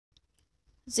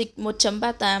Dịch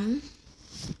 1.38.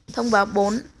 Thông báo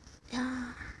 4.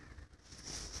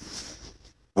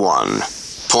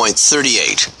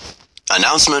 1.38.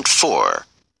 Announcement 4.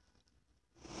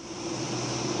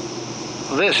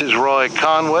 This is Roy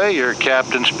Conway, your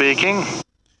captain speaking.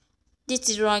 This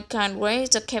is Roy Conway,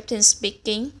 the captain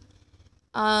speaking.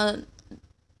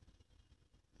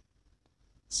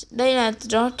 Đây là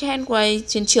Roy Conway,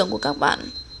 thuyền trưởng của các bạn.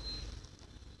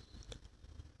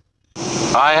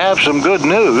 I have some good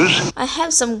news. I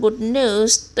have some good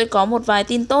news. Tôi có một vài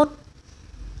tin tốt.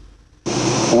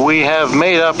 We have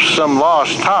made up some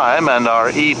lost time, and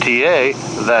our ETA,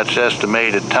 that's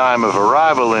estimated time of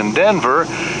arrival in Denver,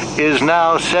 is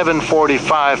now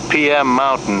 7:45 p.m.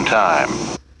 Mountain Time.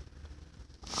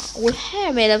 We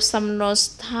have made up some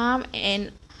lost time,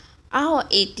 and our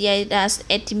ETA, that's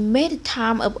estimated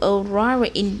time of arrival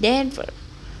in Denver,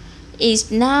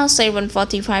 is now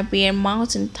 7:45 p.m.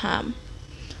 Mountain Time.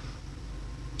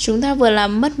 Chúng ta vừa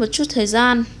làm mất một chút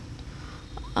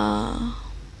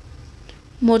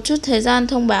thời gian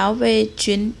thông báo về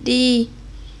chuyến đi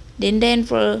đến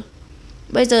Denver.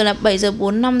 Bây giờ là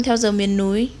 7:45 theo giờ miền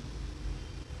núi.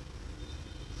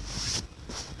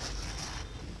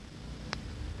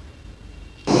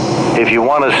 If you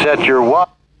want to set your watch,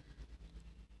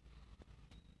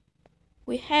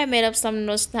 We have made up some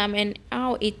lost time, and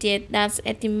our ETA, that's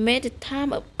estimated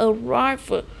time of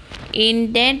arrival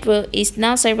in Denver, is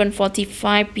now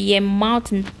 7:45 p.m.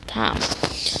 Mountain Time.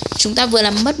 Chúng ta vừa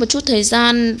làm mất một chút thời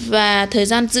gian, và thời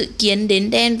gian dự kiến đến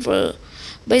Denver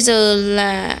bây giờ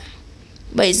là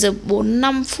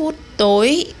 7:45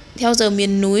 tối theo giờ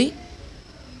miền núi.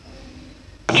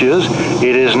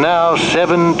 it is now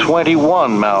 7:21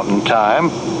 Mountain Time,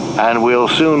 and we'll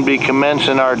soon be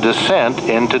commencing our descent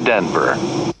into Denver.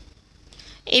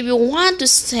 If you want to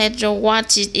set your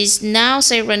watch, it is now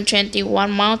 7:21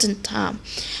 Mountain Time,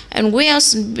 and we'll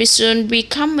soon be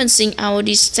commencing our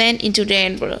descent into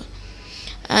Denver.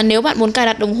 Nếu bạn muốn cài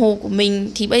đặt đồng hồ của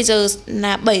mình thì bây giờ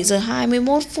là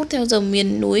 7:21 theo giờ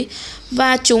miền núi,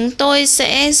 và chúng tôi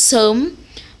sẽ sớm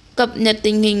cập nhật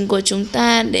tình hình của chúng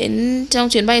ta trong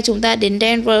chuyến bay chúng ta đến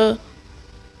Denver.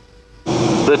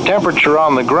 The temperature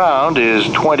on the ground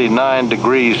is 29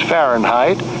 degrees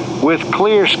Fahrenheit with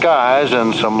clear skies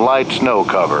and some light snow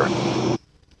cover.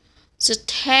 The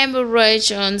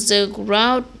temperature on the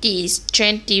ground is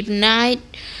 29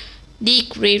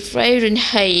 degrees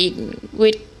Fahrenheit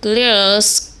with clear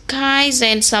skies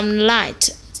and some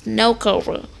light snow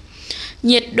cover.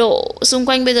 Nhiệt độ xung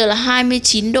quanh bây giờ là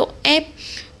 29 độ F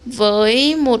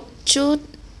với một chút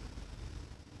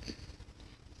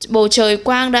bầu trời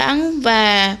quang đãng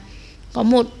và có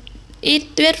một ít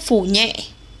tuyết phủ nhẹ.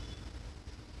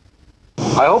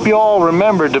 I hope you all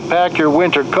remember to pack your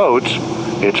winter coats.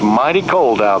 It's mighty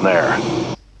cold out there.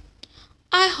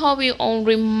 I hope you all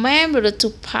remember to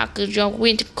pack your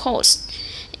winter coats.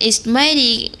 It's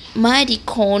mighty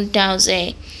cold down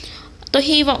there. Tôi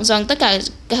hy vọng rằng tất cả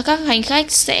các hành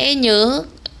khách sẽ nhớ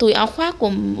túi áo khoác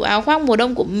mùa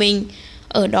đông của mình.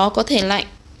 Ở đó có thể lạnh.